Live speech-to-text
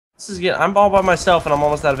This is getting. I'm all by myself and I'm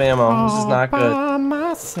almost out of ammo. This is not good. By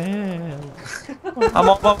myself. I'm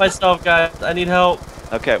all by myself, guys. I need help.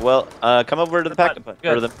 Okay, well, come over to the pack-a-punch.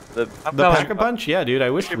 Or the Pack-a-punch? Yeah, dude.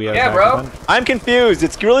 I wish we had. Yeah, bro. I'm confused.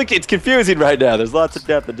 It's confusing right now. There's lots of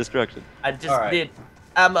depth and destruction. I just did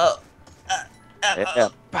ammo. Yeah.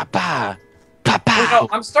 Papa. No,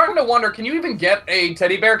 I'm starting to wonder, can you even get a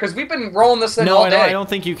teddy bear? Because we've been rolling this thing all day. No, I don't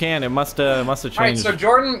think you can. It must have changed. All right, so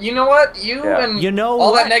Jordan, you know what?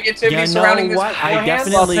 All that negativity surrounding this. I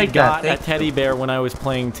definitely got a teddy bear when I was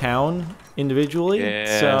playing town individually.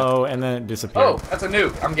 Yeah. So, and then it disappeared. Oh, that's a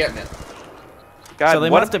nuke. I'm getting it. God, so they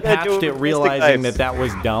must have patched it, realizing that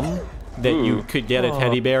was dumb. That you could get a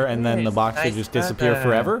teddy bear and then the box would just disappear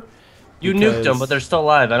forever. You nuked them, but they're still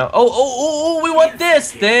alive. I know. Oh, we want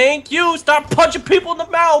this. Thank you. Stop punching people in the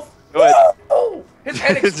mouth. Go ahead. Oh, his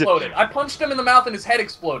head exploded. I punched him in the mouth and his head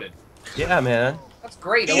exploded. Yeah, man. That's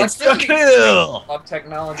great. It's the kill. Love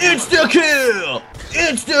technology. It's the kill.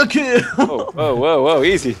 It's the kill. Whoa,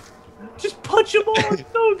 easy. Just punch him all. It's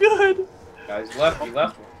so good. Guys, he left.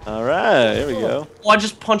 All right, here we go. Oh, I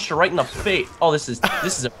just punched her right in the face. Oh, this is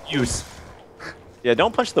abuse. Yeah,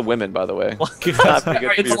 don't punch the women, by the way.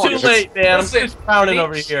 It's too late, man. I'm just pounding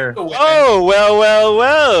over here. Oh,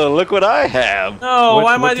 well. Look what I have. No,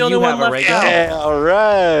 why am I the only one left out? Yeah, all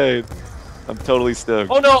right. I'm totally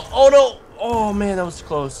stoked. Oh, no. Oh, man, that was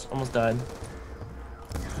close. Almost died.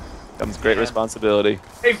 Comes great responsibility.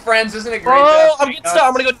 Hey, friends, isn't it great? Oh, I'm getting stuck.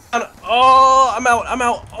 I'm going to go down. Oh, I'm out.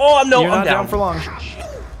 Oh, I'm not down. down for long.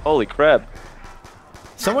 Holy crap.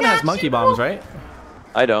 Someone has monkey bombs, right?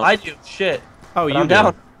 I don't. I do. Shit. Oh, you I'm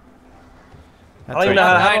down. I don't even know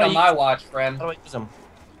how on my watch, friend. How do I use them?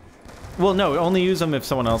 Well, no, only use them if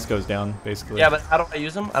someone else goes down, basically. Yeah, but how do I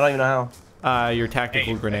use them? I don't even know how. Your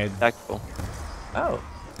tactical grenade. Tactical. Oh.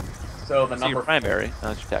 So the So number your primary,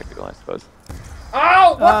 not your tactical, I suppose.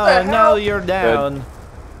 Oh, what the hell? No, you're down.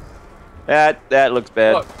 That looks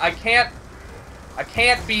bad. Look, I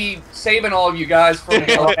can't be saving all of you guys from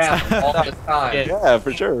going down all this time. Yeah,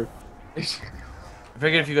 for sure. I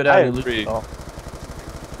figured if you go down, you lose it all.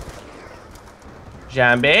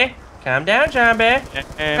 Zombie, calm down, zombie. Calm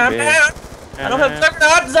down. I don't have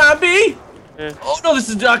juggernaut, zombie. Oh no, this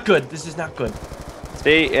is not good. This is not good.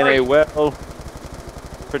 Stay in a well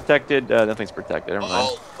protected. Nothing's protected. Never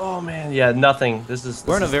mind. Oh man, yeah, nothing.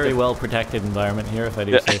 We're in a very well protected environment here, if I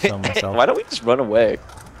do say so myself. Why don't we just run away? It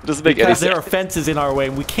doesn't make any sense. There are fences in our way,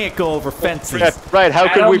 and we can't go over fences. Right? How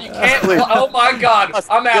could we? Oh my God!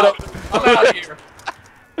 I'm out. I'm out of here.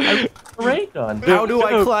 Ray gun. How do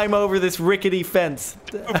I climb over this rickety fence?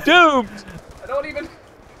 Doomed. I don't even.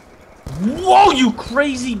 Whoa, you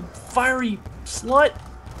crazy fiery slut!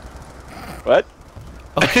 What?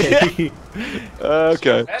 Okay.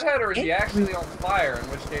 Okay. Head or is he actually on fire? In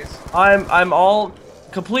which case. I'm all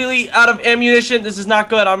completely out of ammunition. This is not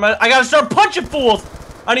good. I gotta start punching fools.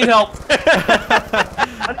 I need help.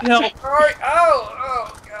 I need help. Sorry.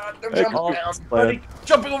 Oh God! They're jumping down.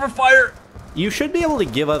 Jumping over fire. You should be able to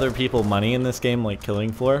give other people money in this game, like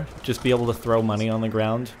Killing Floor. Just be able to throw money on the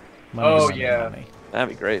ground. Money. That'd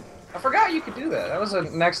be great. I forgot you could do that. That was a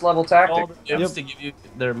next level tactic. All the gyms to give you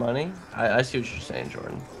their money. I see what you're saying,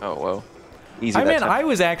 Jordan. Oh well. Easy. I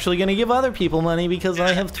was actually gonna give other people money because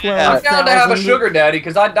I have 12. I'm down to have a sugar daddy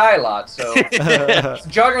because I die a lot. So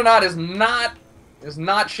Juggernaut is not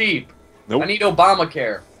cheap. Nope. I need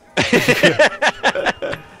Obamacare.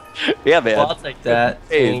 Yeah, man. Well, I'll take that.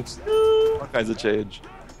 Thanks. All kinds of change.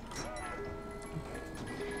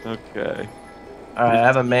 Okay. Alright, I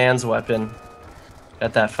have a man's weapon.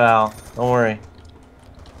 Got that foul. Don't worry.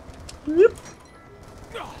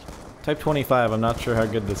 Type 25. I'm not sure how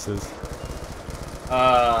good this is.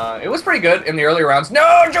 It was pretty good in the early rounds.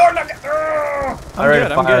 No, Jordan!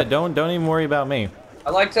 I'm good. Don't even worry about me. I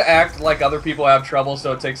like to act like other people have trouble,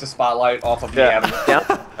 so it takes the spotlight off of me having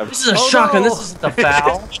This is a shotgun. This isn't the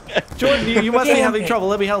foul. Jordan, you must be having trouble.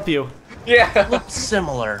 Let me help you. Yeah. Looks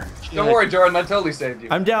similar. Don't worry, Jordan. I totally saved you.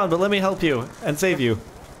 I'm down, but let me help you and save you.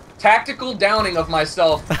 Tactical downing of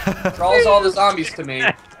myself draws all the zombies to me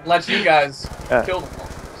and lets you guys kill them all.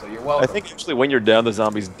 So you're welcome. I think actually when you're down, the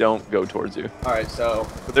zombies don't go towards you. Alright, so...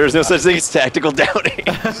 But there's no such thing as tactical downing.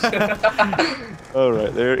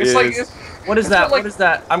 Alright, there is. What is that? What is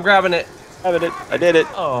that? I'm grabbing it. I did it.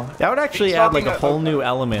 Oh. That would actually add like a whole new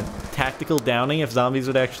element. Tactical downing if zombies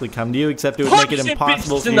would actually come to you, except it would make it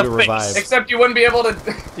impossible for you to revive. Except you wouldn't be able to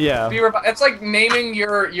be revived. It's like naming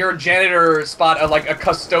your janitor spot like a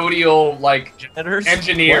custodial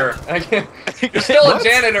engineer. You're still a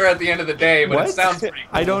janitor at the end of the day, but it sounds pretty cool.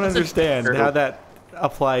 I don't understand how that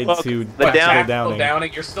applied to the tactical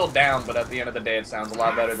downing. You're still down, but at the end of the day it sounds a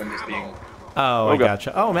lot better than just being Oh, I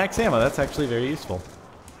gotcha. Oh, max ammo. That's actually very useful.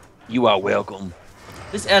 You are welcome.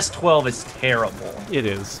 This S12 is terrible. It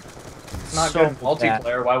is. It's not So good multiplayer.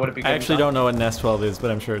 bad. Why would it be good? I actually don't know what an S12 is,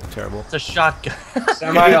 but I'm sure it's terrible. It's a shotgun.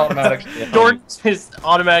 Semi-automatic. Jordan just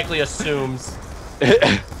automatically assumes.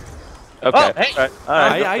 Okay. Oh, hey. All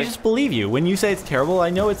right. I just believe you. When you say it's terrible, I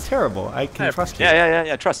know it's terrible. I can trust you.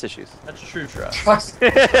 Yeah. Trust issues. That's true trust.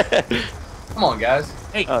 Come on, guys.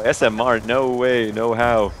 Hey, Oh, SMR. No way. No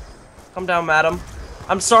how. come down, madam.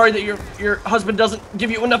 I'm sorry that your husband doesn't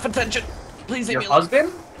give you enough attention. Please leave Your me alone.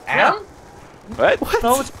 husband? Adam? What?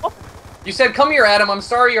 No, it's You said, come here, Adam. I'm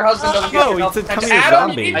sorry your husband doesn't give you enough he said, attention. "Come here, Adam,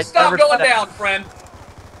 zombie." you need I to stop never going said that. down, friend.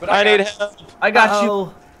 But I need got help. I got you.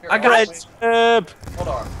 Uh-oh. Here, I got you. Hold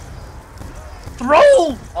on.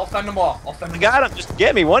 Throw. I'll fend them off. I'll fend I them got him. Just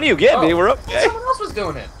get me. One of you get me. We're okay. Someone else was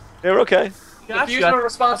doing it. Yeah, we're okay. Got you. Diffusion of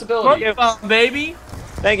responsibility. Come on, baby.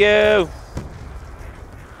 Thank you.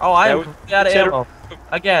 Oh, I Yeah, am we- completely out of ammo.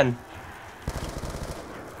 Again.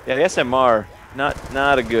 Yeah, the SMR.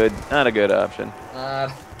 Not a good option. Not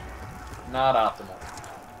optimal.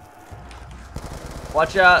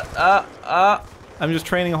 Watch out. I'm just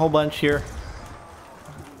training a whole bunch here.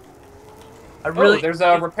 I really. Oh, there's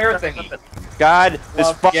a repair thingy. God, this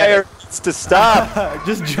Well, get fire it. needs to stop.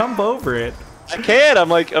 Just jump over it. I can't.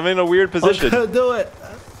 I'm in a weird position. Do it.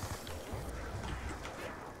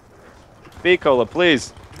 Speed cola,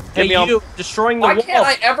 please. Hey, Get me you destroying the Why wall. can't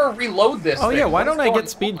I ever reload this Oh thing? yeah, why What don't is I going get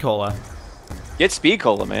speed cola? Get speed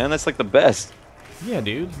cola, man. That's like the best. Yeah,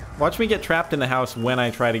 dude. Watch me get trapped in the house when I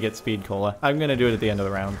try to get speed cola. I'm gonna do it at the end of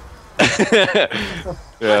the round.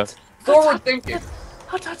 Yeah. Forward thinking.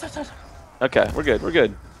 Okay, we're good. We're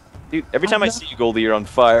good. Dude, every time I see you, Goldie, you're on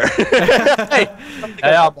fire. Hey,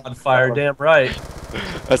 I'm on fire. Damn right.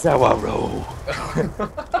 That's how I roll.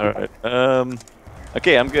 All right.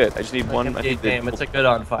 Okay, I'm good. I just need one. I need Damn, it's a good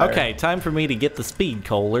on fire. Okay, time for me to get the speed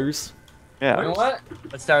colas. You know Yeah. what?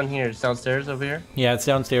 What's down here? It's downstairs over here. Yeah, it's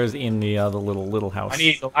downstairs in the little house.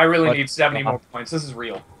 I really need 70 more points. This is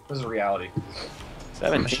real. This is reality.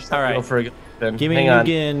 17. All right. Go for a good spin. Give me Hang a new on.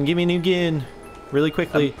 gin. Give me a new gin. Really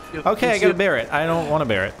quickly. Okay, I gotta bear it. I don't want to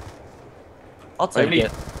bear it. I'll take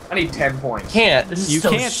it. I need 10 points. Can't. This is You so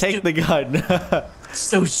can't take the gun.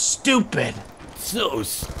 So stupid. So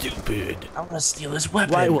stupid. I want to steal this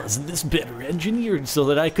weapon. Why wasn't this better engineered so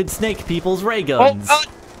that I could snake people's ray guns?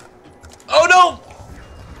 Oh no!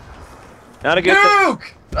 Not a good thing.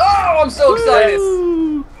 Nuke! Oh, I'm so excited.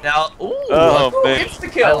 Now, ooh. Oh, Ooh, man. it's the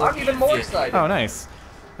kill. I'm even more excited. Oh, nice.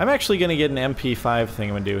 I'm actually gonna get an MP5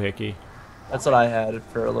 thingamadoohickey. That's what I had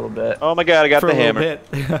for a little bit. Oh my god, I got For the a hammer. little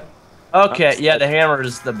bit. Okay, yeah, the hammer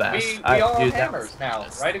is the best. We all have dude, hammers now,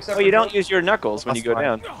 right? Except Oh, for you don't Bill. use your knuckles when you go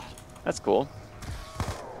That's down. That's cool.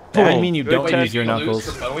 I mean, you Good, don't wait, use did your you lose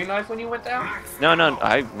knuckles. the Bowie knife when you went down? No,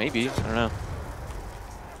 maybe. I don't know.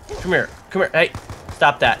 Come here. Come here. Hey,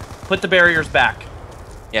 stop that. Put the barriers back.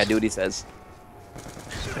 Yeah, do what he says.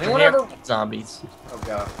 Anyone ever? Zombies. Oh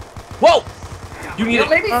god. Whoa! You need You know, it.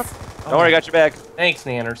 maybe. Don't worry, I got your back. Thanks,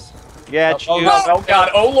 Nanners. Got Oh you. god! Oh god!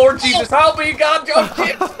 Oh Lord Jesus, help me! God, jump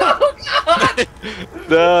kids! Oh god!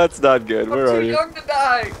 No, it's not good. Where I'm are too you? young to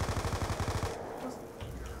die.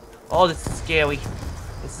 Oh, this is scary.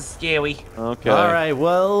 This is scary. Okay. All right,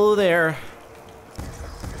 well there.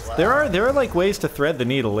 There are like ways to thread the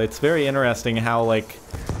needle. It's very interesting how like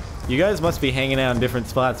you guys must be hanging out in different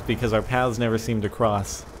spots because our paths never seem to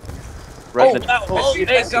cross. Right Oh, in the- wow. Oh, I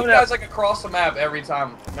hey, see coming you guys up. like across the map every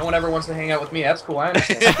time. No one ever wants to hang out with me. That's cool. I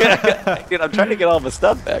understand. Dude, I'm trying to get all my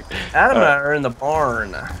stuff back. Adam and I are in the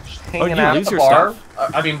barn. Just hanging you out. lose The your bar?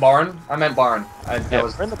 stuff? I mean barn. I meant barn. Yeah,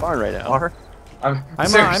 we're in the barn right now. Bar. I'm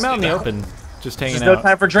seriously, out in the no. open, just hanging There's no out.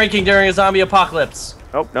 time for drinking during a zombie apocalypse.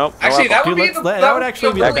 Nope, nope. no Actually, that alcohol. would be Dude, the, that would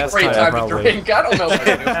actually be the really best great time, time to probably. drink. I don't know what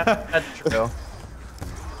to do. That's true.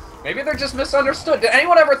 Maybe they're just misunderstood. Did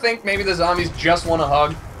anyone ever think maybe the zombies just want a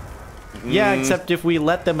hug? Yeah, except if we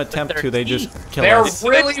let them attempt to, they just kill They're us.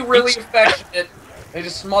 really, really affectionate. They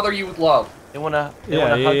just smother you with love. They wanna. They Yeah,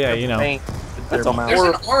 wanna yeah, hug yeah, their you know. paint with That's their a mouth. There's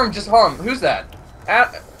an arm just hung. Who's that?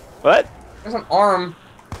 What? There's an arm.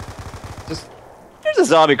 Just There's a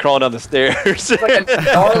zombie crawling down the stairs. like a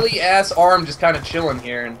gnarly ass arm just kind of chilling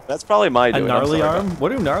here. And That's probably my A doing. gnarly I'm sorry. arm?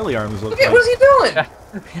 What do gnarly arms look look at like? what is he doing?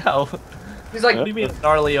 Yeah. He's like, What do you mean a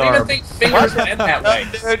gnarly I don't even arm? think fingers went that way.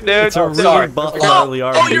 Dude, It's a dude. really sorry. buff Oh, gnarly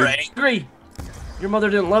arm. Oh, you're dude. angry. Your mother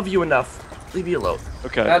didn't love you enough. Leave you alone.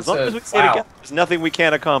 Okay, That's as long a- as we stay wow. together, there's nothing we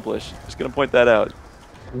can't accomplish. Just gonna point that out.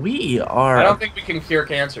 We are. I don't think we can cure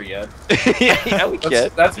cancer yet. Yeah, we can.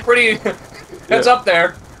 That's pretty. That's Yeah. up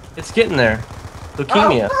there. It's getting there.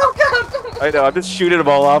 Leukemia. Oh, oh I know, I'm just shooting them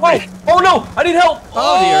all off. Oh no, I need help.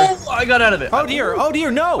 Oh, dear. I got out of it. Oh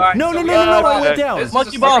dear, no. Right, No, so I went down.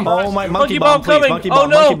 Monkey bomb. Oh, my Monkey monkey bomb, please. coming. Monkey Oh, bomb,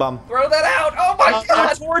 no. monkey bomb. Throw that out. Oh my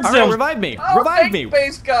god. Towards All right, him. revive me. Oh, Revive me.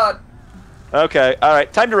 Space God. Okay,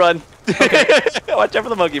 alright, time to run. Watch out for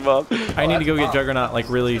the monkey bomb. I need to go get Juggernaut, like,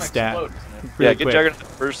 really stat. Yeah, Really get quick. Juggernaut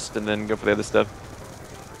first and then go for the other stuff.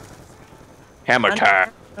 Hammer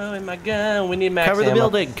time. Oh my god, we need max Cover the ammo.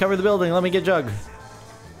 building. Cover the building. Let me get Jug.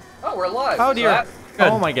 Oh, we're alive. Oh, So dear. that-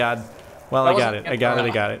 Oh, my God. Well, That I got wasn't it. I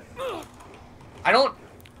got it. I don't.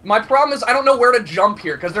 My problem is I don't know where to jump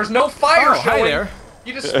here because there's no fire Oh, hi showing. there.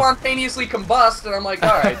 You just spontaneously combust, and I'm like, all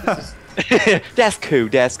right, this is That's cool,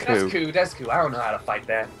 that's cool. that's cool. I don't know how to fight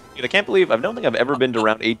that. Dude, I can't believe, I don't think I've ever been to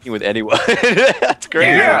round 18 with anyone. That's crazy.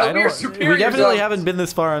 Yeah. I we are don't- superior we definitely zones. haven't been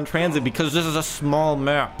this far on transit because this is a small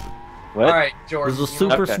map. What? All right, Jordan. This is a you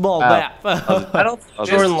know super Okay. small Wow. map. I don't think This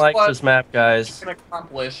Jordan is likes what- this map, what guys. you can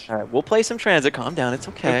accomplish. Alright, we'll play some transit. Calm down, it's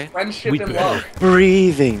okay. Friendship We and better. love.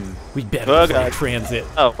 Breathing. We better Oh, play God. transit.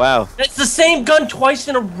 Oh, wow. It's the same gun twice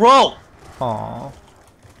in a row. Aw.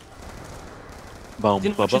 Boom,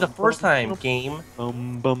 Didn't watch you the first time, game.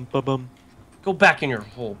 Bum, bum, bum, bum. Go back in your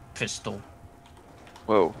whole pistol.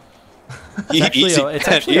 Whoa. It's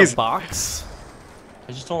actually a Easy. box.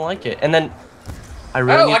 I just don't like it. And then I Oh,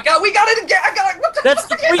 really we got it again. I got it. What the That's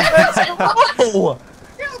the fuck? three times in a row.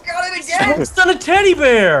 You got it again. It's done a teddy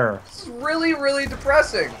bear. This is really, really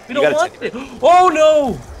depressing. We You don't gotta want it. Oh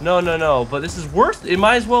no. But this is worse. It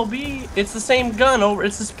might as well be. It's the same gun over.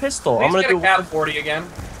 It's this pistol. I'm Please gonna get a do. Cap 40 again.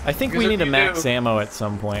 I think Because we if need a you max do- ammo at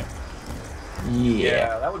some point.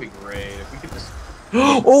 Yeah. that would be great if we could just.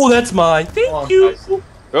 Oh, that's mine. Thank Oh, you. nice.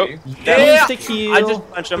 Oh, Yeah. Insta kill. I just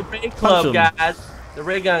punched the ray club, him. guys. The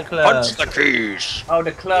ray gun club. punch the keys. Oh,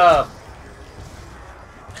 the club.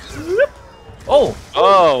 Oh.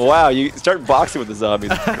 Oh, wow. You start boxing with the zombies.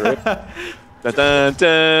 That's great. Dun, dun,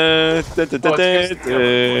 dun, dun, dun, dun, Oh,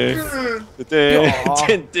 it's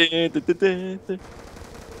dun, dun, dun, dun, dun.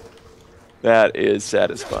 That is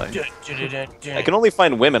satisfying. I can only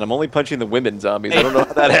find women. I'm only punching the women zombies. I don't know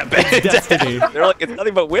how that happened. Destiny. They're like, it's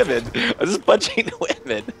nothing but women. I'm just punching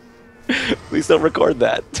women. Please don't record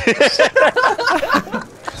that.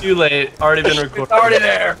 Too late. Already been recorded. It's already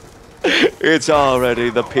there. It's already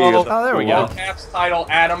the peel. Oh, there we All go. caps title: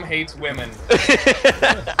 Adam hates women.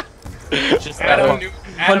 Just Adam knew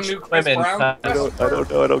punch Chris women. Brown. I don't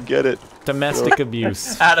know. I don't get it. Domestic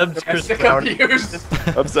abuse. Adam's Chris Domestic Brown.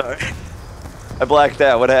 abuse. I'm sorry. I blacked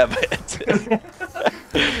out. What happened?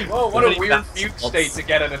 Whoa, what a Somebody weird got fugue salts. state to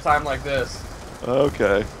get at a time like this.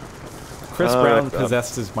 Okay. Chris Oh, Brown God.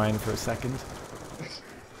 possessed his mind for a second.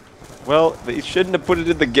 Well, they shouldn't have put it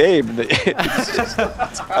in the game.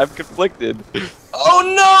 I'm conflicted. Oh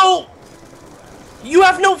no! You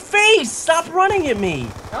have no face! Stop running at me!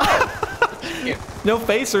 No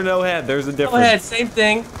face or no head. There's a Go difference. ahead, same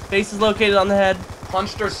thing. Face is located on the head.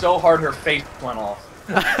 Punched her so hard her face went off.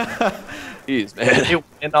 Jeez, man. It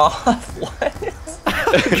went off.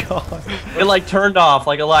 What? God. It like turned off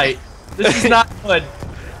like a light. This is not good.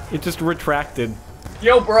 It just retracted.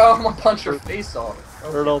 Yo, bro, I'm gonna punch her face off.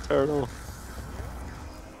 Turtle.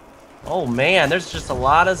 Oh man, there's just a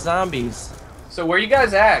lot of zombies. So where you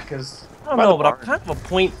guys at? Cause I don't By know, the but I'm barn. kind of a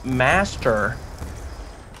point master.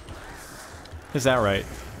 Is that right?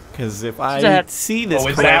 Because if I that- see this Oh,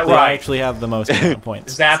 is correctly, that right? I actually have the most amount of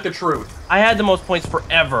points. is that the truth? I had the most points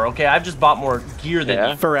forever, okay? I've just bought more gear than Yeah.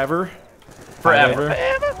 you Forever? forever.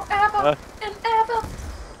 Uh,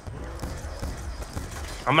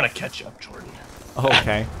 I'm gonna catch up, Jordan.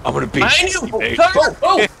 Okay. I'm gonna beat I you. knew! mate. Oh,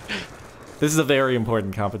 Oh, This is a very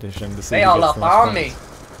important competition to see they who all gets up the most on points.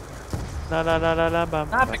 me.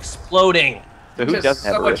 Stop exploding. So who Just doesn't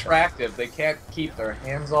have so a rhythm? attractive. They can't keep their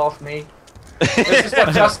hands off me. This is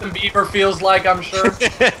what Justin Bieber feels like, I'm sure.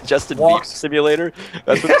 Justin Walks. Bieber simulator.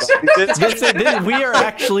 That's what the did. We are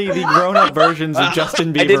actually the grown-up versions of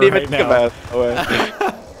Justin Bieber I didn't even right think now. about it. Oh,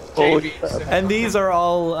 wait. Holy crap. JB. And these are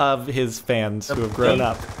all of his fans who have grown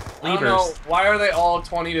up. I don't know, why are they all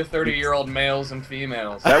 20 to 30-year-old males and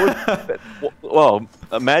females? That would. Well,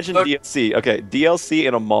 imagine Look. DLC. Okay, DLC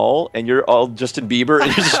in a mall, and you're all Justin Bieber,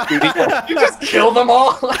 and you're just shooting You just kill them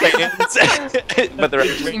all? fans. But they're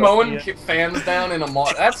Just mowing fans down in a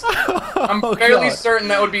mall. That's. I'm Oh, fairly God. certain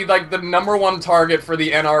that would be like the #1 target for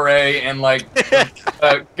the NRA and like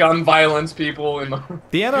gun violence people in the.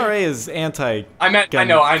 The NRA is anti. I meant. I gun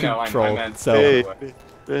know. I control, meant. so-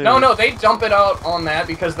 Hey, No, they dump it out on that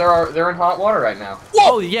because they're in hot water right now.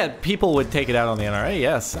 Oh yeah, people would take it out on the NRA.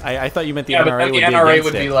 Yes, I thought you meant the Yeah, but NRA then would the be NRA against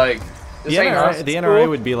would it. be like, This ain't us. The NRA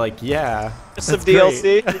would be like, yeah. Just some that's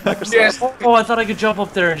DLC. Yes. Oh, I thought I could jump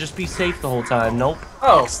up there and just be safe the whole time. Nope.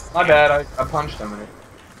 Oh, my bad. I punched him.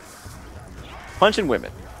 Punching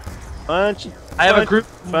women. Punching. I have a group.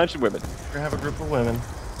 Punching women. I have a group of women.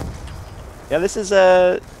 Yeah, this is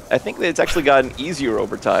I think that it's actually gotten easier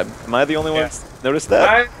over time. Am I the only one that's noticed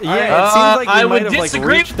that? Yeah, it seems like we I might would have like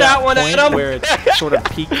disagree reached with that one, point Adam. where it sort of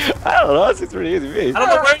peaked. I don't know. It seems pretty easy to me. I don't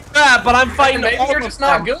know where you're at, but I'm fighting. Maybe you're just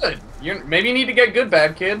not good. Maybe you need to get good,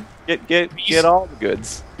 bad kid. Get all the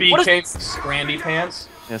goods. BK Scrandy pants.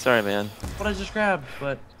 Yeah, sorry, man. What I just grabbed,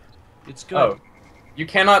 but it's good. Oh, you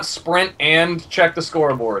cannot sprint and check the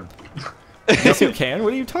scoreboard. Yes, you can.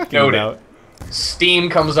 What are you talking about? Steam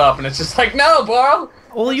comes up and it's just like, no, bro.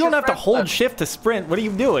 Well, you don't have to hold shift to sprint. What are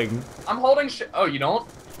you doing? I'm holding Oh, you don't?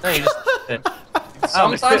 No, you just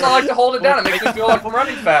Sometimes I like to hold it down. It makes me feel like I'm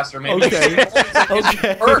running faster. Maybe. Okay.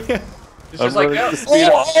 Okay. It's just like, I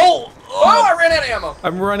ran out of ammo.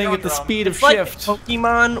 I'm running at the speed of it's like shift.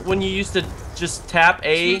 Pokemon when you used to just tap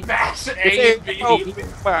A. Mash A, B. I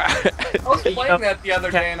was You playing that the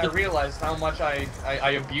other day and I realized how much I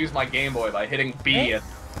abused my Game Boy by hitting B.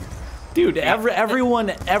 Dude, everyone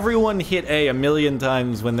hit A 1,000,000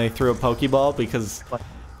 times when they threw a Pokeball because,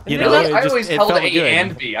 you know, I always it held felt A good.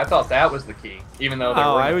 and B. I thought that was the key, even though they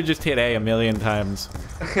were. I would just hit A 1,000,000 times.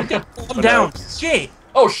 I'm down. Shit.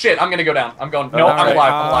 Oh shit! I'm gonna go down. I'm going. No, I'm Alright,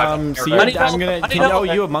 alive. So I'm gonna. Oh,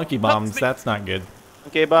 you have monkey bombs. That's not good.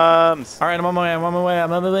 Okay, bombs. All right, I'm on my way. I'm on my way.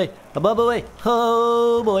 I'm on my way. I'm on my way.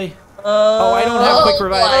 Oh boy. Oh, I don't have quick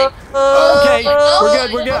revive. Okay, we're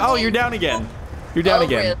good. We're good. Oh, you're down again. You're down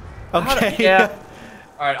again. Okay. Yeah.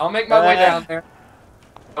 All right, I'll make my way down there.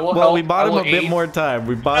 Well, we bought him a bit more time.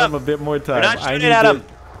 We bought him a bit more time. We're not shooting at him.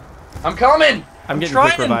 I'm coming. I'm getting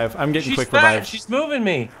quick revive. I'm getting quick revive. She's moving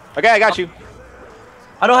me. Okay, I got you.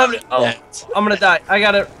 I don't have it. Oh, I'm gonna die. I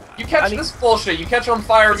got it. You catch this bullshit. You catch on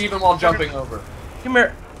fire even while jumping over. Come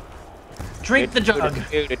here. Drink the jug.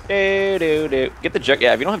 Get the jug.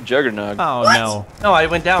 Yeah, if you don't have Juggernog. Oh no. No, I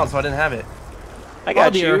went down, so I didn't have it. I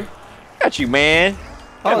got you. Got you, man.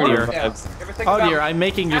 Oh dear. Yeah. Oh dear. I'm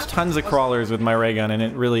making just tons of crawlers with my ray gun, and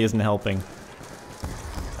it really isn't helping.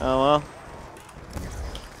 Oh well.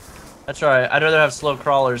 That's right. I'd rather have slow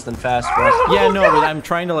crawlers than fast ones. Yeah, no, but I'm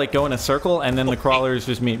trying to like go in a circle, and then the crawlers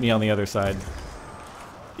just meet me on the other side.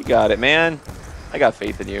 You got it, man. I got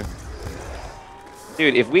faith in you.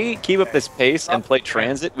 Dude, if we keep up this pace and play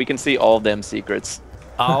Transit, we can see all them secrets.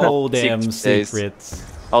 All them secrets.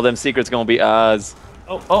 All them secrets gonna be Oz.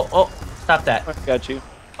 Oh. Stop that. I got you.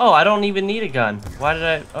 Oh, I don't even need a gun. Why did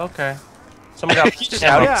I? Okay. Someone got just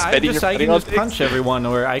ammo. Yeah, I can fighting just on punch everyone,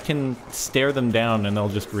 or I can stare them down and they'll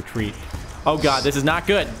just retreat. Oh god, this is not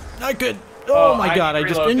good. Not good. Oh my god, I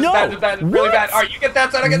just no. Bad, really bad. All right, you get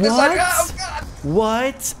that side. I get this side. Oh god.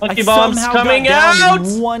 What? Monkey I bombs somehow coming got down out!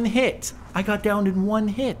 in one hit. I got down in one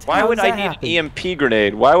hit. Why How would does I that need happen? an EMP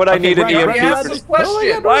grenade? Why would I need an EMP grenade?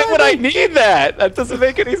 Why would I need that? That doesn't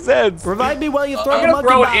make any sense. Revive me while you throw I'm the gonna monkey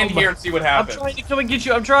throw it bomb. in here and see what happens. I'm trying to come and get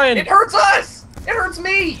you. I'm trying. It hurts us. It hurts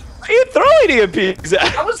me. Why are you throwing EMPs?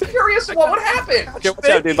 I was curious what would happen. Okay, watch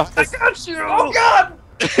out, dude. Behind us. I got you. Oh god.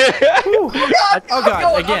 Oh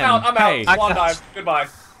god, again. I'm out. Hey. Swan dive. Goodbye.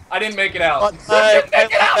 I didn't make it out. Swan dive. I didn't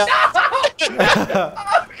make it out. No!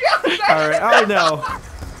 Alright, oh no.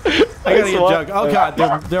 I gotta get jug. Oh god,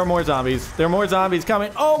 there are more zombies. There are more zombies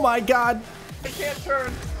coming. Oh my god. I can't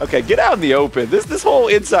turn. Okay, get out in the open. This whole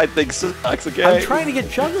inside thing sucks, okay? I'm trying to get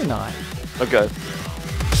Juggernaut. Okay.